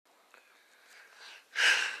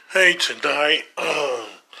Hey, tonight,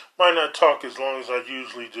 might not talk as long as I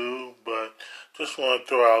usually do, but just want to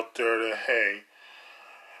throw out there that, hey,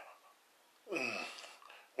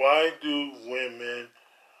 why do women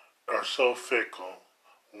are so fickle?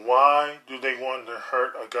 Why do they want to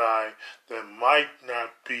hurt a guy that might not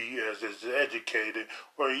be as educated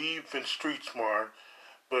or even street smart,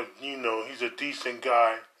 but, he's a decent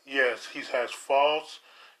guy? Yes, he has faults.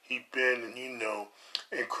 He been,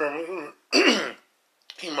 in criminal,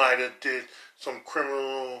 he might have did some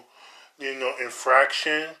criminal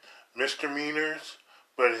infraction, misdemeanors,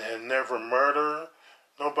 but it had never murdered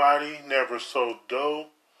nobody, never sold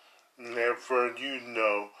dope, never,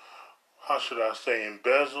 how should I say,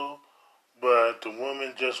 embezzle, but the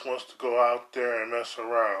woman just wants to go out there and mess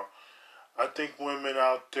around. I think women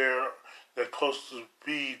out there that close to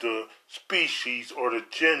be the species or the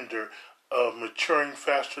gender of maturing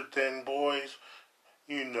faster than boys,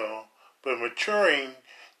 you know. But maturing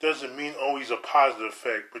doesn't mean always a positive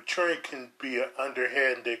effect. Maturing can be an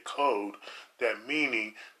underhanded code. That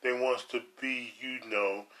meaning they wants to be,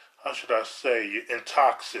 how should I say,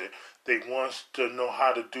 intoxic. They wants to know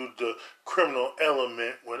how to do the criminal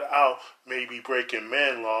element without maybe breaking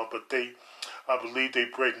man law, but I believe they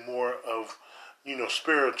break more of,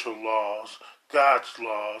 spiritual laws, God's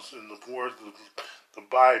laws, and the words of the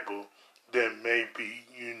Bible than maybe,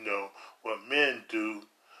 what men do.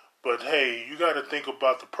 But hey, you got to think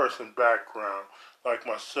about the person's background. Like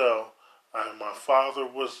myself, my father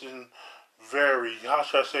wasn't very, how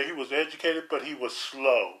should I say, he was educated, but he was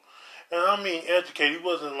slow. And I mean educated, he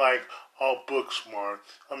wasn't like all book smart.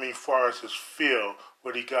 I mean, far as his field,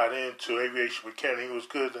 what he got into, aviation mechanic, he was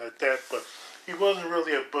good at that, but he wasn't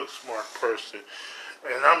really a book smart person.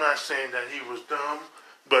 And I'm not saying that he was dumb,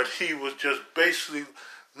 but he was just basically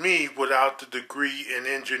me without the degree in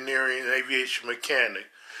engineering and aviation mechanic.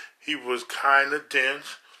 He was kind of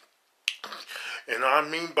dense, and I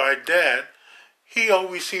mean by that, he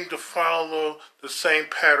always seemed to follow the same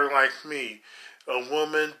pattern like me. A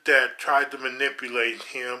woman that tried to manipulate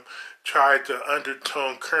him, tried to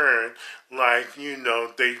undertone current, like,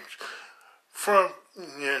 they from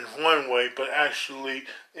in one way, but actually,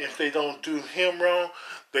 if they don't do him wrong,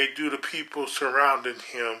 they do the people surrounding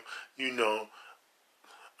him,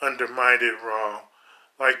 undermine it wrong.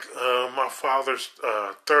 Like my father's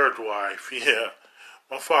third wife, yeah.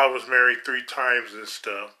 My father was married 3 times and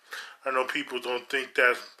stuff. I know people don't think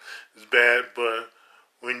that's bad, but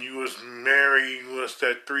when you was married, what's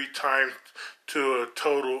that, 3 times to a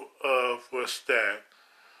total of, what's that,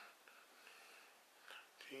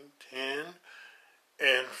 10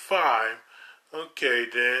 and 5. Okay,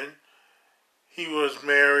 then. He was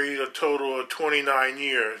married a total of 29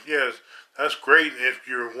 years. Yes, that's great if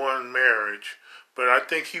you're one marriage. But I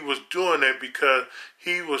think he was doing it because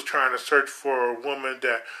he was trying to search for a woman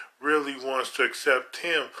that really wants to accept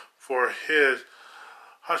him for his,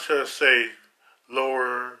 how should I say,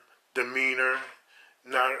 lower demeanor,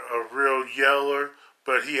 not a real yeller,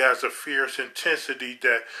 but he has a fierce intensity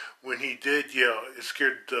that when he did yell, it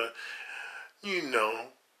scared the, you know,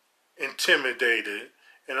 intimidated.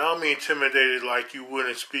 And I don't mean intimidated like you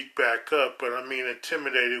wouldn't speak back up, but I mean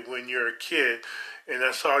intimidated when you're a kid and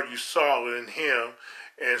that's all you saw in him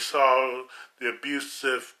and saw the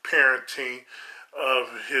abusive parenting of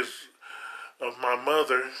my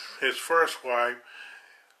mother, his first wife,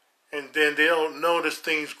 and then they don't notice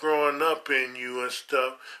things growing up in you and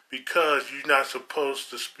stuff because you're not supposed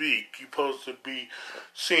to speak. You're supposed to be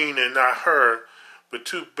seen and not heard. But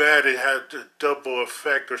too bad it had the double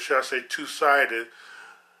effect, or should I say two-sided.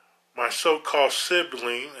 My so-called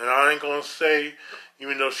sibling, and I ain't going to say,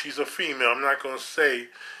 even though she's a female, I'm not going to say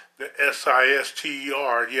the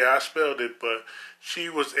Sister. Yeah, I spelled it, but she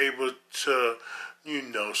was able to,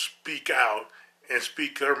 speak out and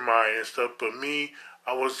speak her mind and stuff. But me,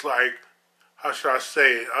 I was like, how should I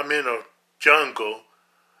say it? I'm in a jungle.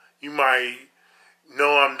 You might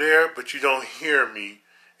know I'm there, but you don't hear me.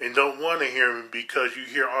 And don't want to hear me because you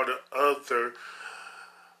hear all the other,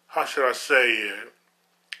 how should I say it,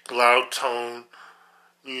 loud tone,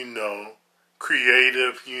 you know,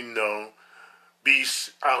 creative,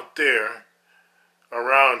 beasts out there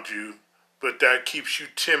around you. But that keeps you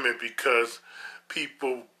timid because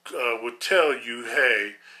people will tell you,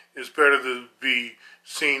 hey, it's better to be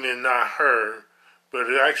seen and not heard. But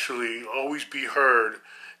it actually always be heard.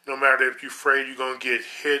 No matter if you're afraid you're going to get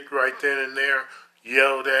hit right then and there,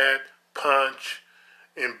 yelled at, punched,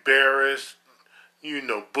 embarrassed,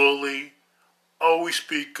 bully. Always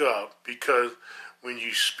speak up because when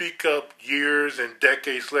you speak up years and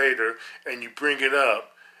decades later and you bring it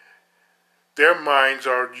up, their minds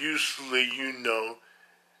are usually,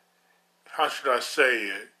 how should I say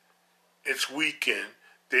it? it's weakened.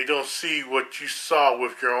 They don't see what you saw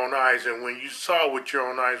with your own eyes. And when you saw with your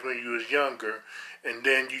own eyes when you was younger, and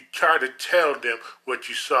then you try to tell them what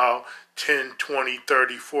you saw 10, 20,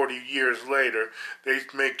 30, 40 years later, they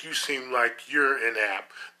make you seem like you're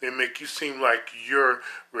inept. They make you seem like you're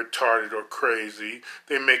retarded or crazy.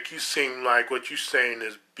 They make you seem like what you're saying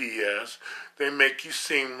is BS. They make you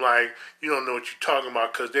seem like you don't know what you're talking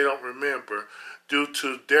about because they don't remember due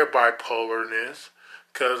to their bipolarness.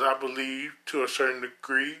 Because I believe, to a certain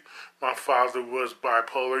degree, my father was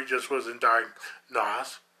bipolar. He just wasn't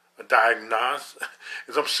diagnosed.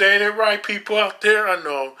 Is I'm saying it right, people out there? I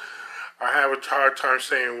know I have a hard time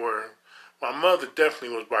saying word. My mother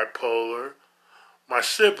definitely was bipolar. My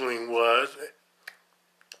sibling was.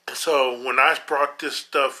 So when I brought this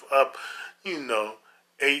stuff up,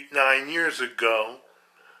 8, 9 years ago,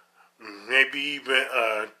 maybe even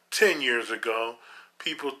 10 years ago,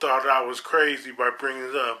 people thought I was crazy by bringing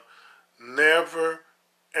it up. Never,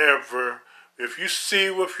 ever, if you see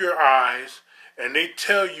with your eyes and they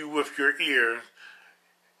tell you with your ears,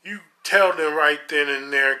 you tell them right then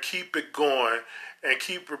and there, keep it going and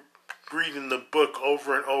keep reading the book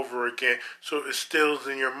over and over again so it stills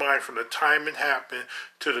in your mind from the time it happened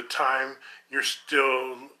to the time you're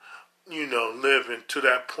still living to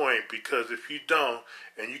that point. Because if you don't,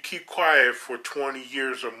 and you keep quiet for 20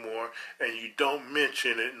 years or more, and you don't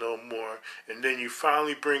mention it no more, and then you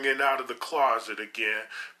finally bring it out of the closet again,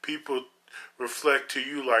 people reflect to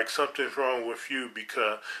you like something's wrong with you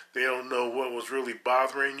because they don't know what was really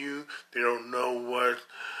bothering you. They don't know what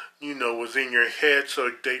was in your head,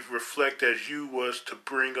 so they reflect as you was to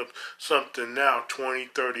bring up something now 20,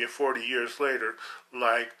 30, and 40 years later,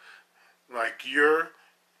 like you're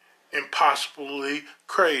impossibly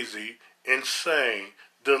crazy, insane,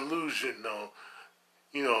 delusional,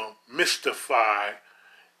 mystified.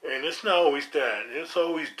 And it's not always that. It's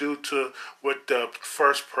always due to what the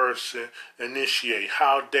first person initiate,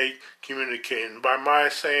 how they communicate. And by my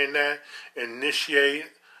saying that, initiate,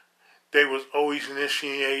 they was always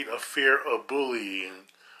initiate a fear of bullying,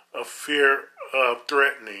 a fear of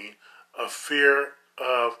threatening, a fear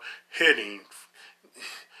of hitting,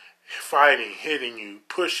 fighting, hitting you,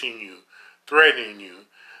 pushing you, threatening you.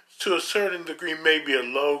 To a certain degree, maybe a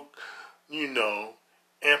low,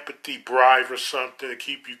 empathy bribe or something to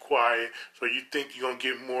keep you quiet so you think you're going to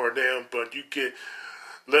get more of them, but you get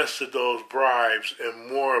less of those bribes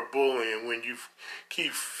and more bullying when you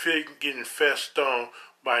keep getting fessed on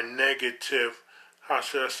by negative, how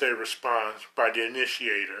should I say, response by the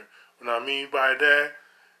initiator. What I mean by that,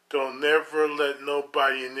 don't never let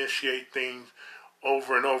nobody initiate things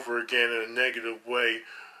over and over again in a negative way,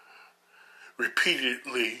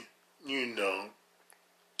 repeatedly,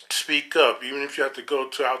 Speak up, even if you have to go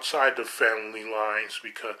to outside the family lines,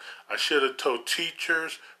 because I should have told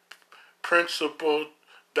teachers, principal,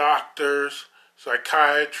 doctors,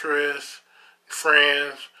 psychiatrists,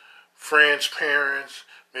 friends' parents.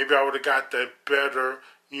 Maybe I would have got that better,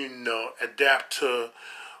 adapt to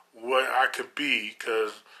what I could be,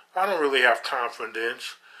 because I don't really have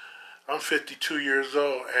confidence. I'm 52 years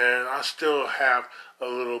old, and I still have a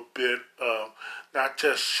little bit of not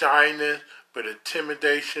just shyness, but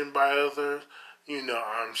intimidation by others.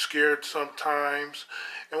 I'm scared sometimes.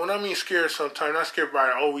 And when I mean scared sometimes, not scared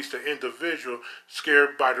by always the individual,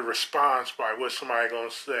 scared by the response, by what somebody going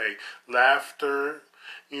to say. Laughter,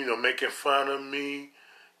 making fun of me,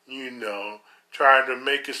 trying to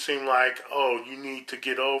make it seem like, oh, you need to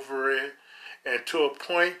get over it. And to a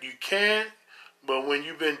point, you can. But when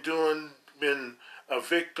you've been a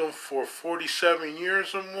victim for 47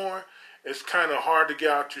 years or more, it's kind of hard to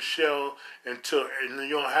get out your shell and you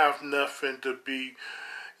don't have nothing to be,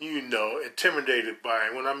 intimidated by.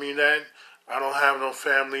 And when I mean that, I don't have no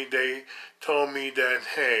family. They told me that,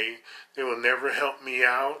 hey, they will never help me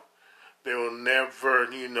out. They will never,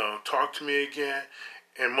 talk to me again.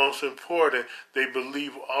 And most important, they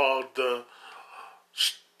believe all the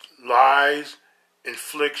lies,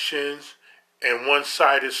 inflictions, and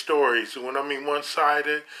one-sided stories. And when I mean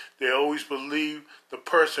one-sided, they always believe the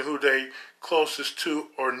person who they closest to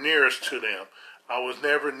or nearest to them. I was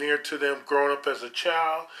never near to them growing up as a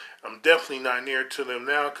child. I'm definitely not near to them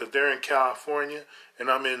now because they're in California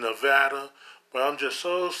and I'm in Nevada. But I'm just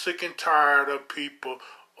so sick and tired of people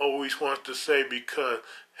always want to say because,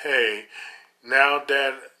 hey, now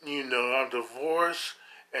that, I'm divorced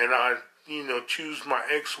and I, choose my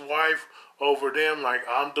ex-wife over them, like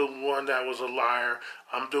I'm the one that was a liar,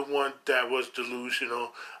 I'm the one that was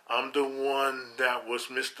delusional, I'm the one that was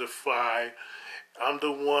mystified, I'm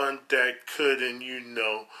the one that couldn't,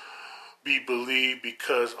 be believed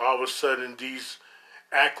because all of a sudden these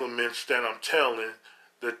acclimates that I'm telling,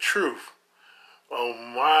 the truth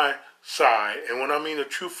on my side. And when I mean the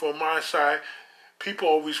truth on my side, people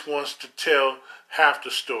always wants to tell half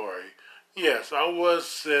the story. Yes, I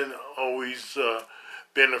wasn't always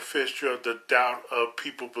beneficial of the doubt of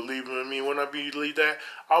people believing in me. When I believe that,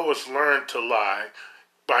 I was learned to lie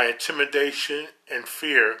by intimidation and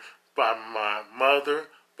fear by my mother,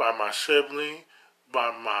 by my sibling,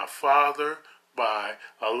 by my father, by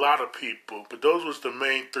a lot of people. But those was the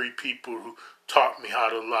main three people who taught me how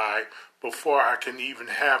to lie before I can even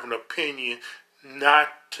have an opinion not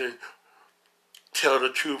to tell the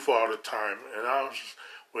truth all the time. And I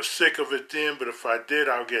was sick of it then, but if I did,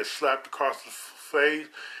 I would get slapped across the face,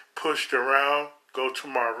 pushed around, go to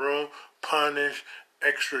my room, punished,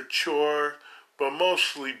 extra chores, but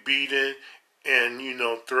mostly beaten and,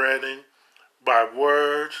 threatened by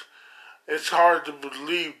words. It's hard to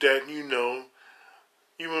believe that,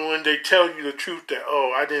 even when they tell you the truth that,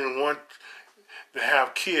 oh, I didn't want to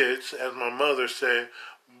have kids, as my mother said,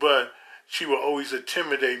 but she would always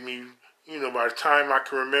intimidate me. By the time I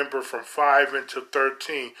can remember from 5 until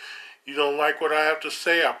 13, you don't like what I have to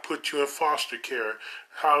say, I'll put you in foster care.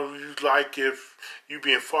 How would you like if you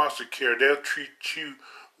be in foster care? They'll treat you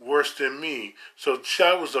worse than me. So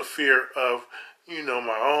that was a fear of,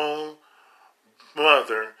 my own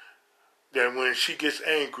mother, that when she gets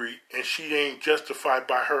angry and she ain't justified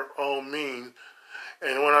by her own means,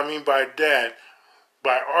 and what I mean by that,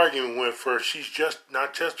 by arguing with her, she's just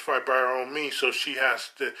not justified by her own means, so she has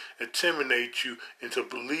to intimidate you into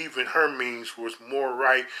believing her means was more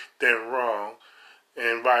right than wrong.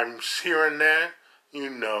 And by hearing that,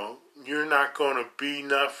 you're not going to be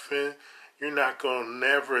nothing. You're not going to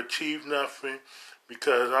never achieve nothing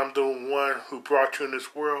because I'm the one who brought you in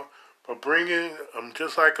this world. But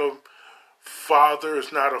just like a father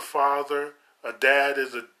is not a father, a dad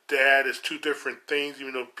is a dad. It's two different things,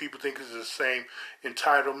 even though people think it's the same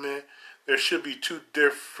entitlement. There should be two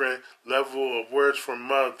different level of words for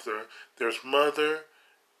mother. There's mother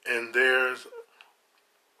and there's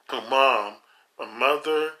a mom. A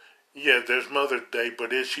mother, yeah, there's Mother's Day,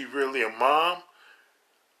 but is she really a mom?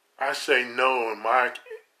 I say no in my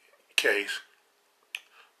case.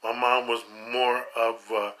 My mom was more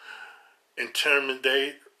of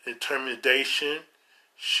intimidation.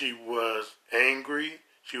 She was angry.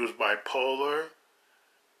 She was bipolar.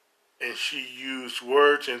 And she used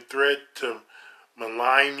words and threat to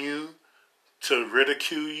malign you, to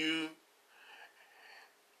ridicule you.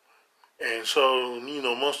 And so,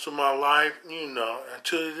 most of my life,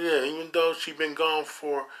 until then, even though she's been gone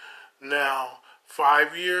for now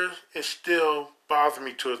 5 years, it still bothers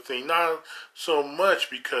me to a thing. Not so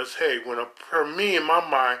much because, hey, for me in my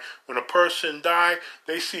mind, when a person died,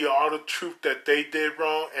 they see all the truth that they did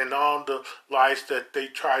wrong and all the lies that they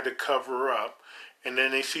tried to cover up. And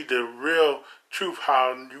then they see the real truth,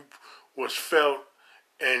 how you was felt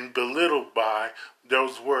and belittled by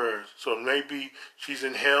those words. So maybe she's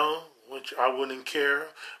in hell, which I wouldn't care.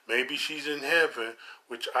 Maybe she's in heaven,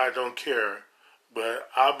 which I don't care. But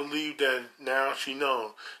I believe that now she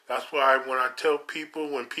knows. That's why when I tell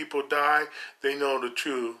people, when people die, they know the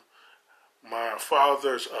truth. My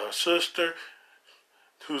father's sister,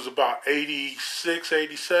 who's about 86,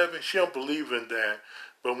 87, she don't believe in that.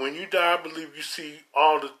 But when you die, I believe you see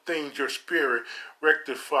all the things your spirit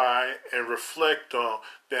rectify and reflect on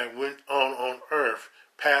that went on earth,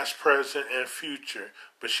 past, present, and future.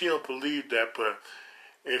 But she don't believe that. But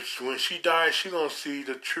when she dies, she gonna see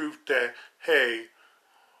the truth that, hey,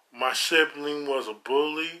 my sibling was a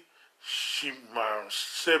bully. My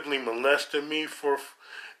sibling molested me for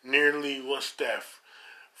nearly,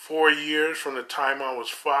 4 years, from the time I was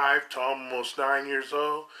 5 to almost 9 years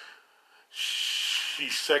old. She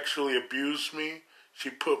sexually abused me. She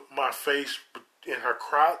put my face in her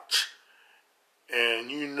crotch. And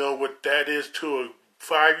you know what that is to a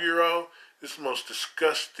 5-year-old? It's the most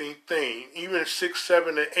disgusting thing. Even 6,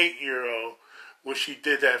 7, and 8-year-old, when she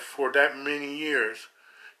did that for that many years,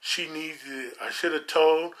 I should have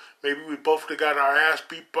told. Maybe we both would have got our ass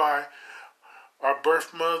beat by our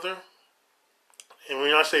birth mother. And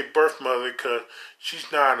when I say birth mother, because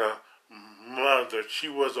she's not a mother, she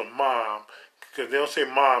was a mom. Because they don't say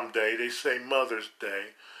Mom Day, they say Mother's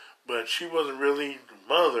Day. But she wasn't really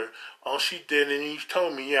mother. All she did, and he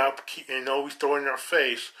told me, and always throw in her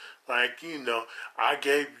face, like, I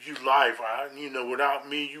gave you life. Without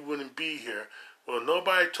me, you wouldn't be here. Well,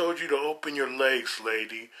 nobody told you to open your legs,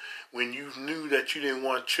 lady, when you knew that you didn't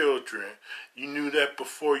want children. You knew that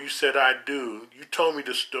before you said I do. You told me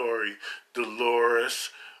the story.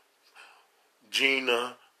 Dolores,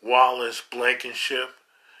 Gina, Wallace, Blankenship.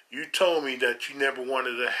 You told me that you never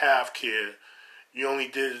wanted to have kids. You only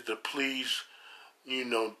did it to please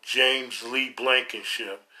James Lee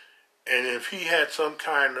Blankenship. And if he had some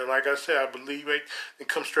kind of, like I said, I believe it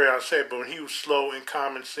comes straight out and say it, but when he was slow in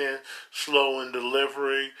common sense, slow in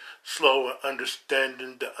delivery, slow in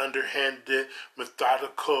understanding the underhanded,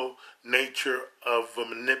 methodical nature of a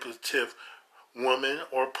manipulative woman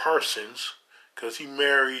or persons, because he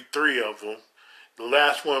married three of them. The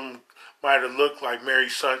last one might have looked like Mary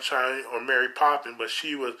Sunshine or Mary Poppins, but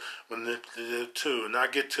she was manipulative too, and I'll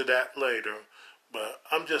get to that later. But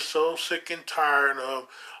I'm just so sick and tired of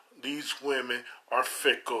these women are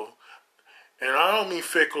fickle. And I don't mean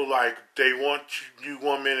fickle like they want you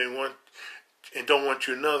one minute and don't want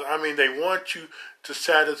you another. I mean they want you to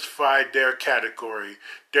satisfy their category,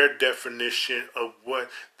 their definition of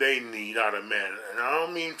what they need out of man. And I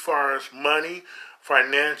don't mean far as money,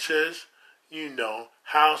 finances,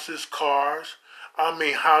 houses, cars. I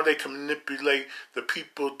mean how they can manipulate the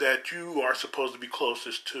people that you are supposed to be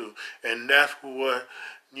closest to. And that's what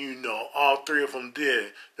all three of them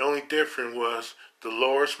did. The only difference was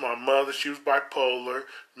Dolores, my mother, she was bipolar,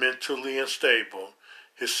 mentally unstable.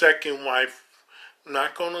 His second wife, I'm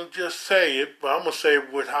not going to just say it, but I'm going to say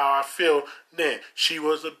it with how I feel then. She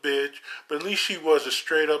was a bitch, but at least she was a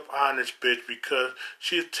straight up honest bitch because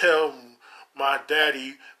she'd tell my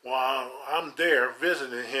daddy while I'm there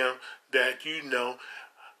visiting him that,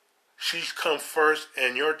 she's come first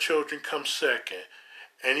and your children come second.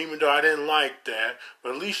 And even though I didn't like that,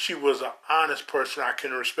 but at least she was an honest person I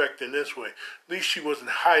can respect in this way. At least she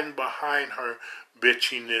wasn't hiding behind her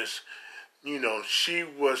bitchiness. She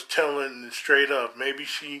was telling straight up. Maybe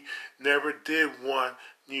she never did want,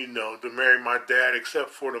 to marry my dad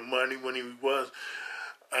except for the money when he was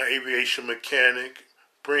an aviation mechanic,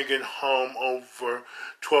 bringing home over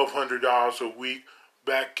 $1,200 a week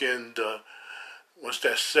back in the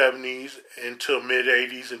 70s until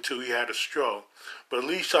mid-80s until he had a stroke. But at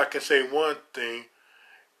least I can say one thing.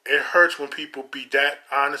 It hurts when people be that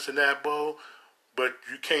honest and that bold, but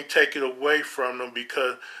you can't take it away from them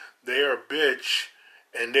because they are a bitch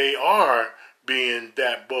and they are being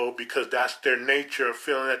that bold because that's their nature of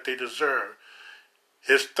feeling that they deserve.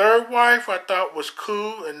 His third wife I thought was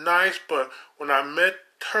cool and nice, but when I met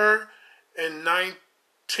her in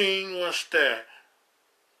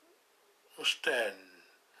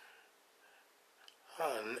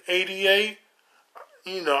 88,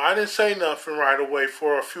 I didn't say nothing right away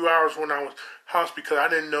for a few hours when I was house because I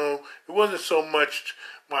didn't know. It wasn't so much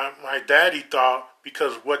my daddy thought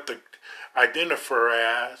because what the identifier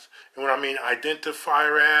as, and when I mean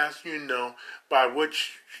identifier as, by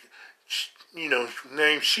which,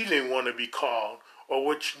 name she didn't want to be called or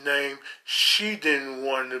which name she didn't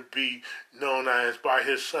want to be known as by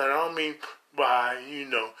his son. I don't mean by,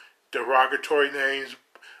 derogatory names.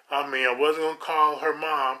 I mean, I wasn't going to call her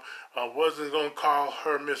mom. I wasn't going to call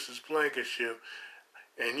her Mrs. Blankenship.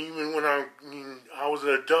 And even when I was an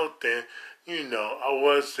adult then, I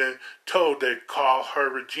wasn't told to call her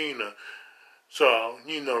Regina. So,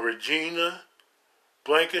 Regina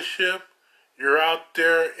Blankenship, you're out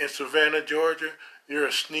there in Savannah, Georgia, you're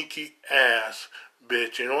a sneaky ass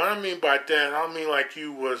bitch. And what I mean by that, I don't mean like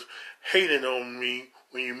you was hating on me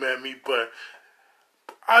when you met me, but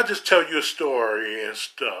I'll just tell you a story and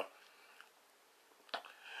stuff.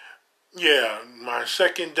 Yeah, my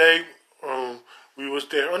second day, we was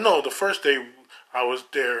there. Oh no, the first day I was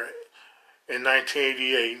there in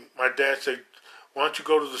 1988. My dad said, "Why don't you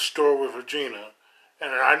go to the store with Regina?"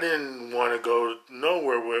 And I didn't want to go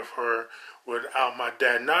nowhere with her without my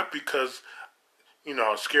dad. Not because, I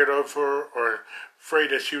was scared of her or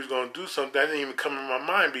afraid that she was going to do something. That didn't even come in my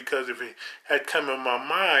mind because if it had come in my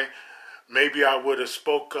mind, maybe I would have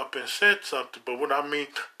spoke up and said something. But what I mean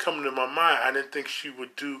coming to my mind, I didn't think she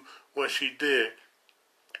would do what she did.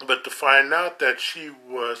 But to find out that she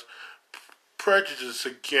was prejudiced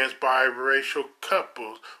against biracial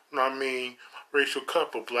couples, when I mean racial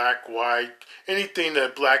couple, black, white, anything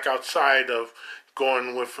that black outside of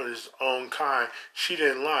going with his own kind, she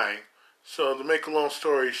didn't like. So to make a long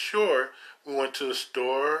story short, we went to the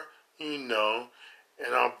store, and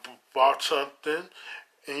I bought something,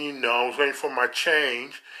 and I was waiting for my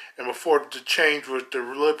change, and before the change was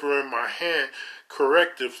delivered in my hand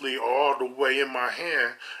correctively all the way in my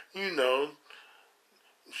hand,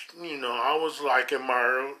 I was like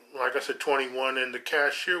like I said, 21, and the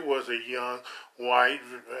cashier was a young, white,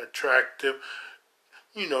 attractive,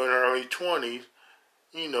 in her early 20s.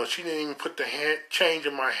 She didn't even put the change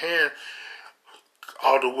in my hand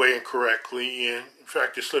all the way incorrectly, and in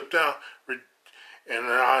fact, it slipped out. And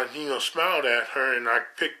I, smiled at her, and I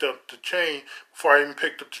picked up the change. Before I even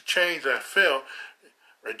picked up the change, I fell.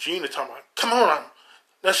 Regina talking about, "Come on,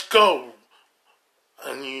 let's go."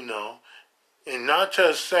 And And not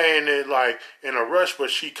just saying it like in a rush, but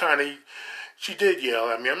she did yell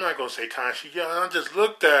at me. I'm not going to say kind. She yelled. I just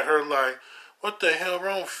looked at her like, what the hell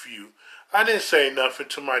wrong with you? I didn't say nothing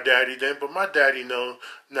to my daddy then, but my daddy knows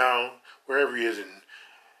now, wherever he is in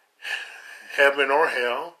heaven or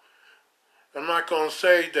hell. I'm not going to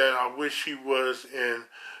say that I wish he was in,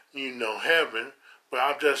 heaven, but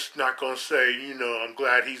I'm just not going to say, I'm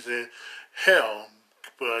glad he's in hell.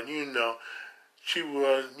 But, she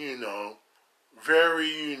was,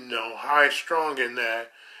 very, high strung in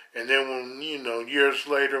that. And then when, years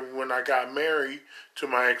later when I got married to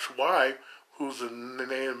my ex-wife, who's a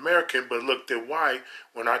Native American but looked at white,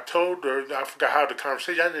 when I told her, I forgot how the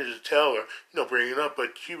conversation, I didn't just tell her, bring it up,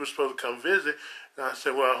 but she was supposed to come visit. And I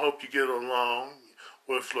said, well, I hope you get along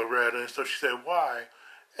with Loretta. And so she said, why?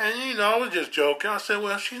 And, I was just joking. I said,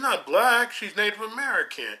 well, she's not black. She's Native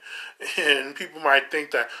American. And people might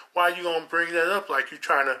think that, why are you going to bring that up like you're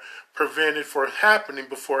trying to prevent it from happening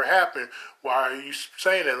before it happened? Why are you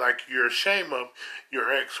saying it like you're ashamed of your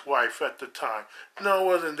ex-wife at the time? No, it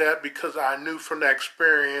wasn't that, because I knew from that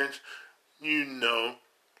experience, what's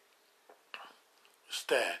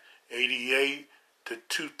that, 88 to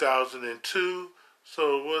 2002.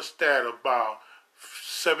 So what's that, about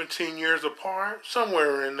 17 years apart,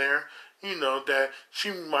 somewhere in there, that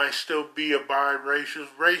she might still be a biracial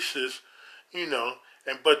racist,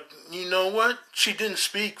 but you know what? She didn't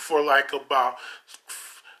speak for like about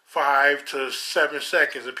 5 to 7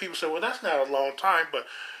 seconds, and people say, well, that's not a long time, but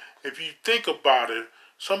if you think about it,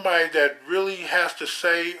 somebody that really has to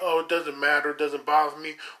say, oh, it doesn't matter, it doesn't bother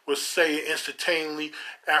me, will say it instantaneously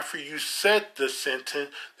after you said the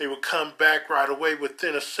sentence. They would come back right away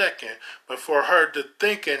within a second. But for her to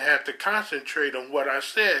think and have to concentrate on what I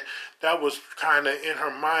said, that was kind of in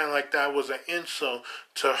her mind like that was an insult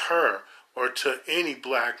to her or to any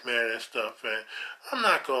black man and stuff. And I'm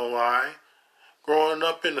not going to lie, growing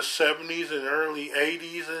up in the 70s and early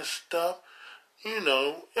 80s and stuff,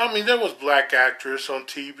 there was black actors on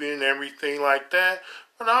TV and everything like that,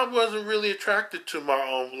 but I wasn't really attracted to my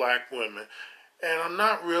own black women. And I'm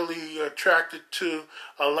not really attracted to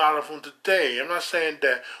a lot of them today. I'm not saying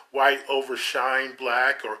that white overshine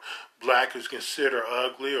black or black is considered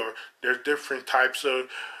ugly, or there's different types of,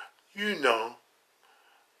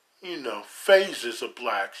 phases of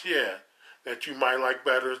blacks, yeah, that you might like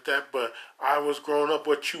better at that, but I was growing up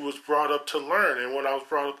what you was brought up to learn, and what I was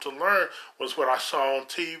brought up to learn was what I saw on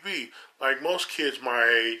TV. Like most kids my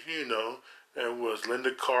age, there was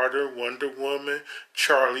Linda Carter, Wonder Woman,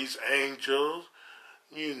 Charlie's Angels,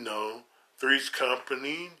 Three's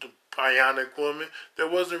Company, The Bionic Woman. There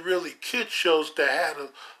wasn't really kid shows that had a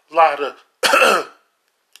lot of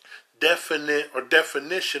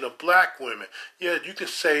definition of black women. Yeah, you can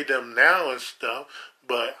say them now and stuff,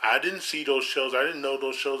 but I didn't see those shows. I didn't know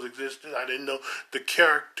those shows existed. I didn't know the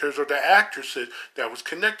characters or the actresses that was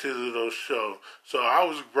connected to those shows. So I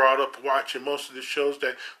was brought up watching most of the shows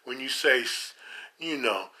that when you say,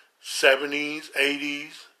 70s,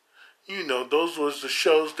 80s, those was the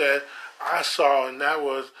shows that I saw, and that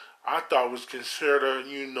was, I thought was considered,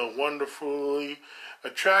 wonderfully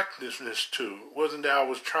attractiveness to. It wasn't that I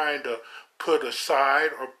was trying to put aside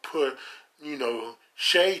or put,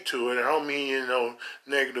 shade to it. I don't mean in no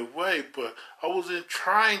negative way, but I wasn't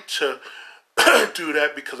trying to do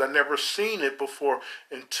that because I never seen it before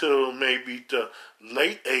until maybe the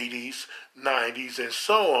late 80s, 90s, and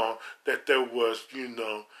so on, that there was,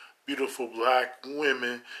 beautiful black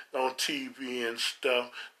women on TV and stuff.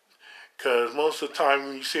 Because most of the time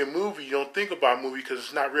when you see a movie, you don't think about a movie because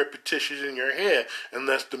it's not repetitious in your head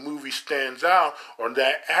unless the movie stands out or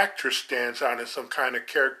that actress stands out in some kind of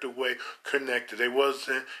character way connected. It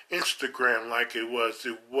wasn't Instagram like it was.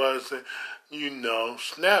 It wasn't,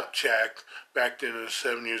 Snapchat back then in the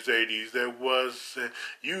 70s, 80s. There wasn't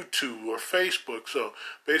YouTube or Facebook. So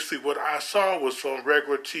basically what I saw was on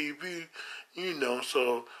regular TV,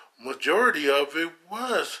 so majority of it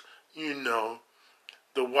was,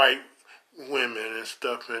 the white women and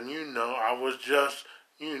stuff, and I was just,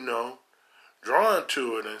 drawn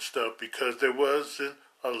to it and stuff because there wasn't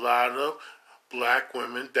a lot of black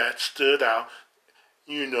women that stood out,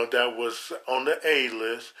 that was on the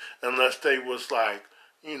A-list, unless they was like,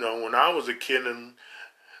 when I was a kid, and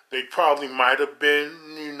they probably might have been,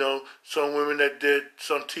 some women that did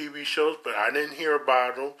some TV shows, but I didn't hear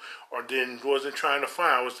about them or wasn't trying to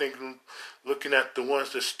find. I was looking at the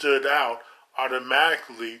ones that stood out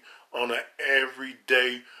automatically on an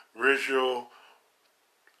everyday visual,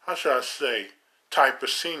 how should I say, type of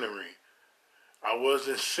scenery. I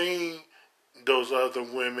wasn't seeing those other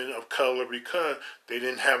women of color because they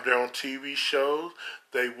didn't have their own TV shows.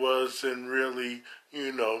 They wasn't really,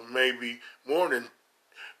 maybe more than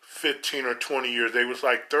 15 or 20 years. They was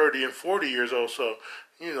like 30 and 40 years old. So,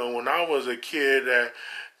 when I was a kid at,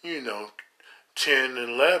 10 and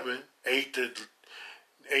 11, 8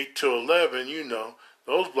 to 11,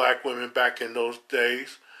 those black women back in those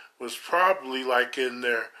days was probably like in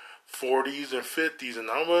their 40s and 50s, and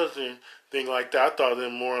I wasn't thinking like that. I thought of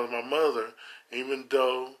them more of my mother, even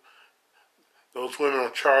though those women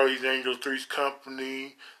on Charlie's Angels, Three's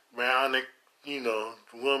Company, Bionic,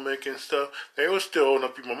 Womack and stuff, they were still old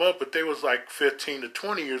enough to be my mother, but they was like 15 to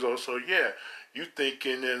 20 years old. So yeah, you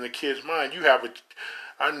thinking in the kid's mind, you have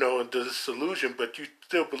I know the disillusion, but you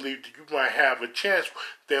still believe that you might have a chance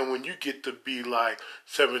then when you get to be like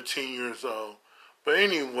 17 years old. But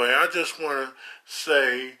anyway, I just want to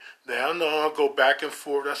say that I know I'll go back and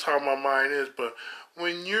forth. That's how my mind is. But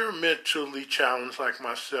when you're mentally challenged like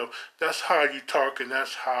myself, that's how you talk and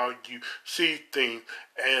that's how you see things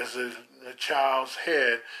as a child's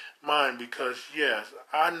mind. Because, yes,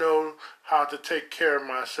 I know how to take care of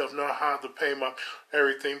myself, know how to pay my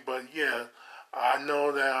everything. But, yeah, I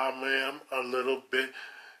know that I am a little bit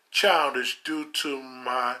childish due to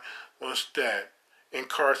my,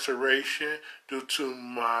 incarceration, due to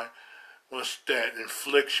my,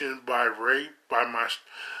 infliction by rape, by my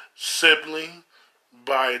sibling,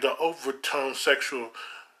 by the overtone sexual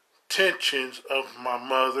tensions of my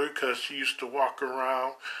mother, because she used to walk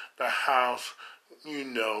around the house,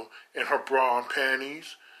 in her bra and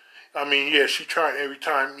panties. I mean, yeah, she tried every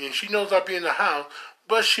time, and she knows I'll be in the house,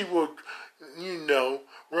 but she would,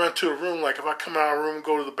 run to a room. Like if I come out of the room and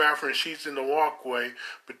go to the bathroom, and she's in the walkway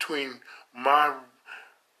between my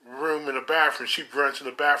room and the bathroom. She runs to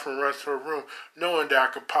the bathroom, runs to her room, knowing that I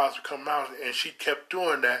could possibly come out. And she kept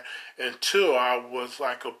doing that until I was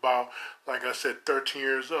like I said, 13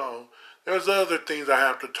 years old. There's other things I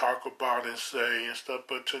have to talk about and say and stuff,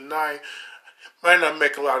 but tonight might not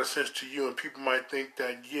make a lot of sense to you, and people might think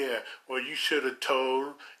that, yeah, well, you should have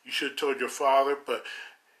told your father, but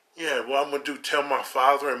yeah, what I'm going to do, tell my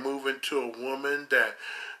father and move into a woman that,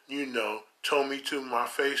 told me to my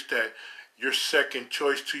face that you're second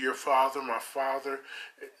choice to your father. My father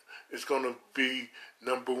is going to be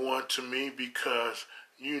number one to me because,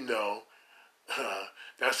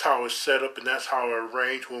 that's how it's set up and that's how it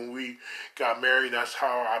arranged when we got married. That's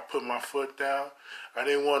how I put my foot down. I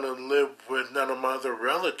didn't want to live with none of my other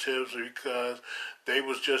relatives because they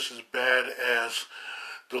was just as bad as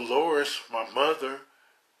Dolores, my mother.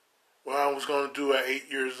 What I was going to do at 8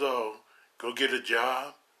 years old, go get a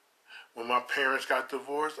job. When my parents got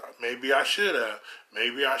divorced, maybe I should have.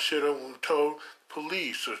 Maybe I should have told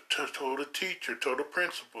police or told a teacher, told a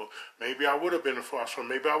principal. Maybe I would have been a foster.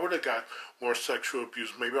 Maybe I would have got more sexual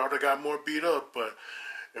abuse. Maybe I would have got more beat up. But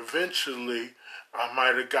eventually, I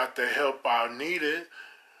might have got the help I needed.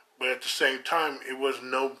 But at the same time, it was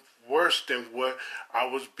no worse than what I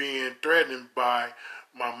was being threatened by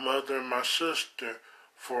my mother and my sister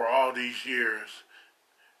for all these years.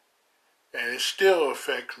 And it still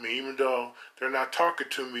affects me, even though they're not talking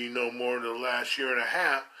to me no more in the last year and a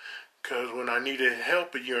half, because when I needed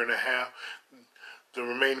help a year and a half, the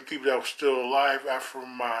remaining people that were still alive after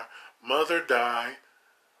my mother died,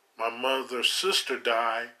 my mother's sister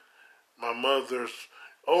died, my mother's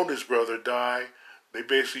oldest brother died, they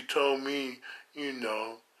basically told me,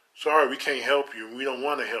 sorry, we can't help you. We don't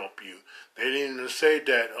want to help you. They didn't say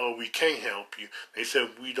that, oh, we can't help you. They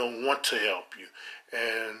said, we don't want to help you.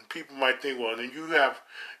 And people might think, well, then you're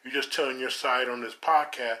just telling your side on this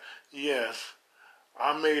podcast. Yes,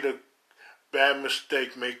 I made a bad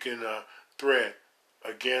mistake making a threat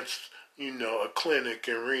against, a clinic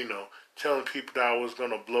in Reno, telling people that I was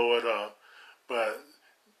going to blow it up. But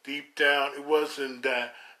deep down, it wasn't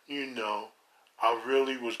that, I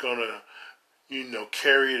really was going to,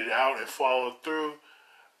 carry it out and follow through.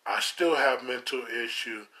 I still have mental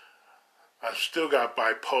issues. I still got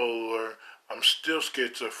bipolar. I'm still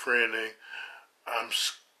schizophrenic. I'm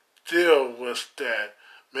still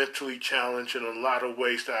mentally challenged in a lot of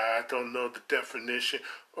ways that I don't know the definition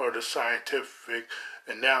or the scientific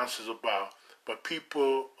analysis about. But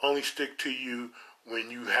people only stick to you when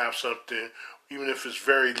you have something, even if it's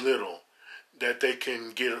very little, that they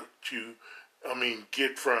can get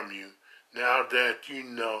from you. Now that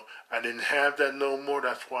I didn't have that no more,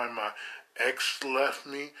 that's why my ex left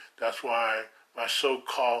me. That's why my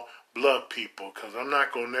so-called blood people, because I'm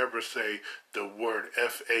not going to never say the word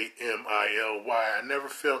F-A-M-I-L-Y. I never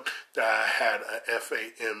felt that I had a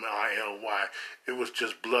F-A-M-I-L-Y. It was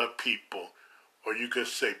just blood people. Or you could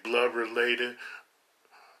say blood related.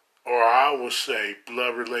 or I would say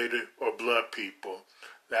blood related or blood people.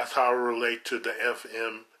 That's how I relate to the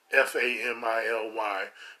FAMILY,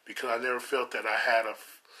 because I never felt that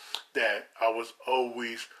that I was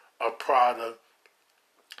always a product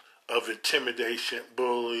of intimidation,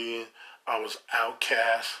 bullying. I was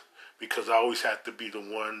outcast because I always had to be the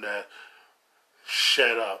one that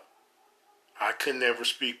shut up. I could never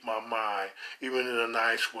speak my mind, even in a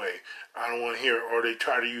nice way. I don't want to hear it. Or they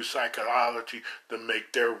try to use psychology to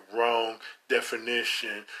make their wrong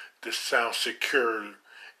definition to sound secure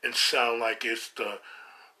and sound like it's the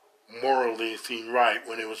morally thing right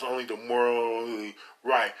when it was only the morally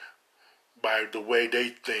right by the way they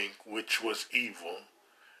think, which was evil.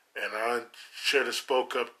 And I should have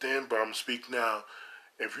spoke up then, but I'm speaking now.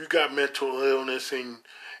 If you got mental illness in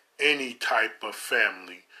any type of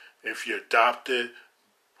family, if you're adopted,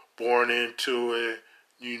 born into it,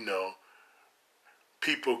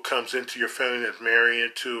 people comes into your family that's married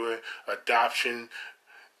into it, adoption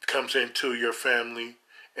comes into your family,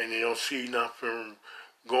 and you don't see nothing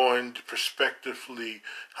going prospectively,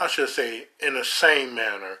 how should I say, in a sane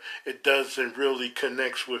manner. It doesn't really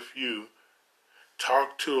connect with you.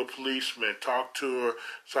 Talk to a policeman, talk to a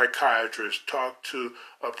psychiatrist, talk to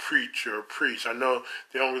a preacher, a priest. I know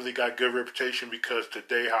they don't really got good reputation because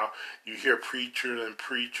today how you hear preachers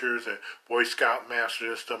and Boy Scout masters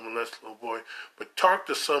and stuff, unless little boy. But talk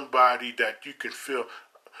to somebody that you can feel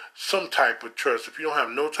some type of trust. If you don't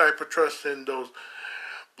have no type of trust in those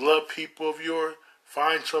blood people of yours,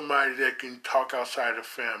 find somebody that can talk outside of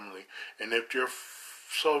family. And if you're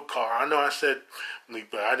so-called, I know I said me,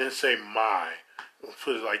 but I didn't say my.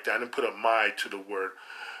 Put it like that. I didn't put a my to the word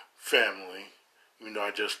family. Even though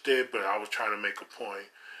I just did, but I was trying to make a point.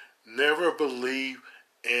 Never believe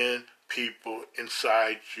in people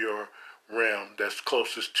inside your realm that's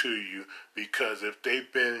closest to you, because if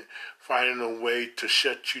they've been finding a way to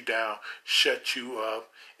shut you down, shut you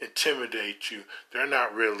up, intimidate you, they're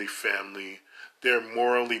not really family. They're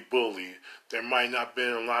morally bullied. There might not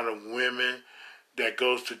been a lot of women that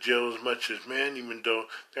goes to jail as much as men, even though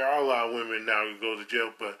there are a lot of women now who go to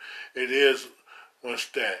jail, but it is, what's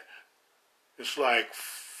that? It's like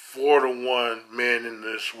 4-1 men in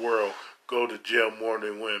this world go to jail more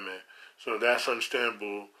than women. So that's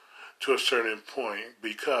understandable to a certain point,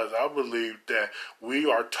 because I believe that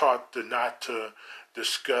we are taught not to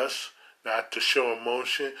discuss, not to show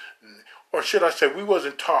emotion, or should I say we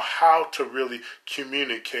wasn't taught how to really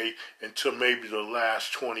communicate until maybe the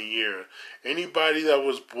last 20 years. Anybody that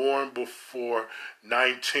was born before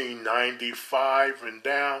 1995 and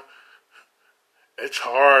down, it's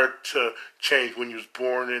hard to change when you was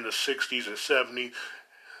born in the 60s and 70s,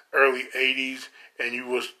 early 80s, and you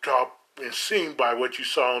was taught and seen by what you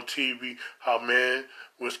saw on TV, how men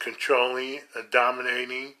was controlling and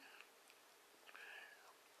dominating,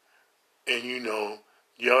 and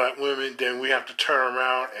yell at women. Then we have to turn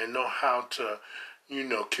around and know how to,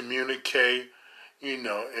 communicate. In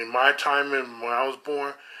my time and when I was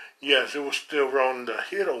born, yes, it was still wrong to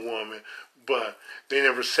hit a woman, but they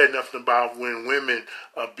never said nothing about when women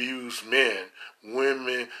abuse men.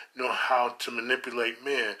 Women know how to manipulate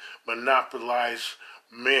men, monopolize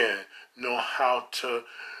men, know how to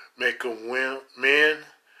make a man,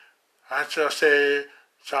 I should say,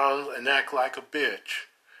 sound and act like a bitch.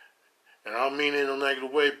 And I don't mean it in a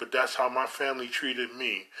negative way, but that's how my family treated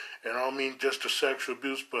me. And I don't mean just the sexual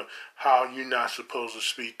abuse, but how you're not supposed to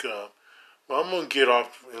speak up. Well, I'm going to get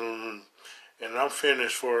off, and I'm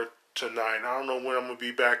finished for tonight. I don't know when I'm going to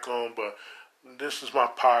be back on, but this is my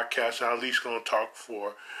podcast. I'm at least going to talk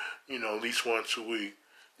for, at least once a week.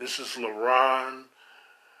 This is LaRon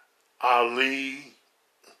Ali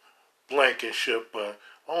Blankenship, but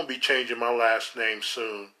I'm going to be changing my last name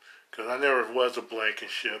soon, because I never was a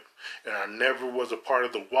Blankenship, and I never was a part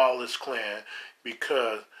of the Wallace clan,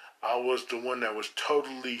 because I was the one that was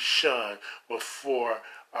totally shunned before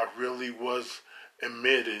I really was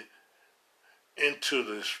admitted into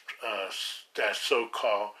this that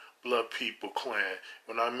so-called Blood People clan.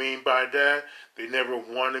 What I mean by that, they never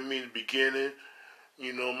wanted me in the beginning,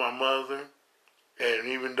 my mother, and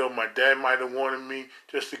even though my dad might have wanted me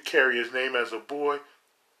just to carry his name as a boy,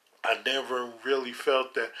 I never really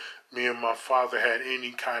felt that me and my father had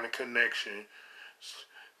any kind of connection,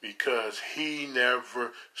 because he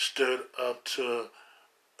never stood up to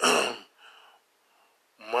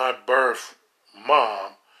my birth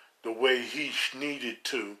mom the way he needed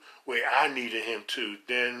to, way I needed him to.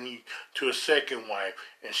 Then he to a second wife,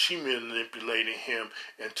 and she manipulated him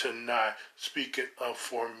into not speaking up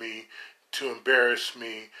for me, to embarrass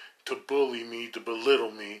me, to bully me, to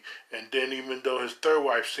belittle me. And then even though his third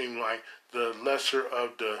wife seemed like the lesser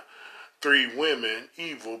of the three women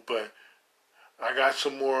evil, but I got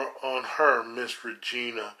some more on her, Miss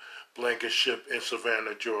Regina Blankenship in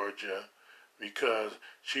Savannah, Georgia, because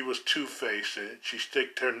she was two-faced. She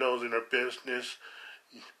sticked her nose in her business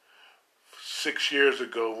 6 years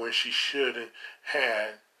ago when she shouldn't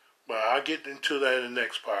had. But I'll get into that in the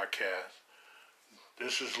next podcast.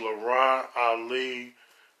 This is LaRon Ali.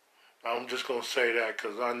 I'm just going to say that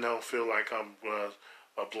because I don't feel like I'm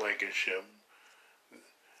a Blankenship.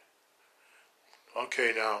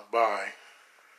 Okay, now, bye.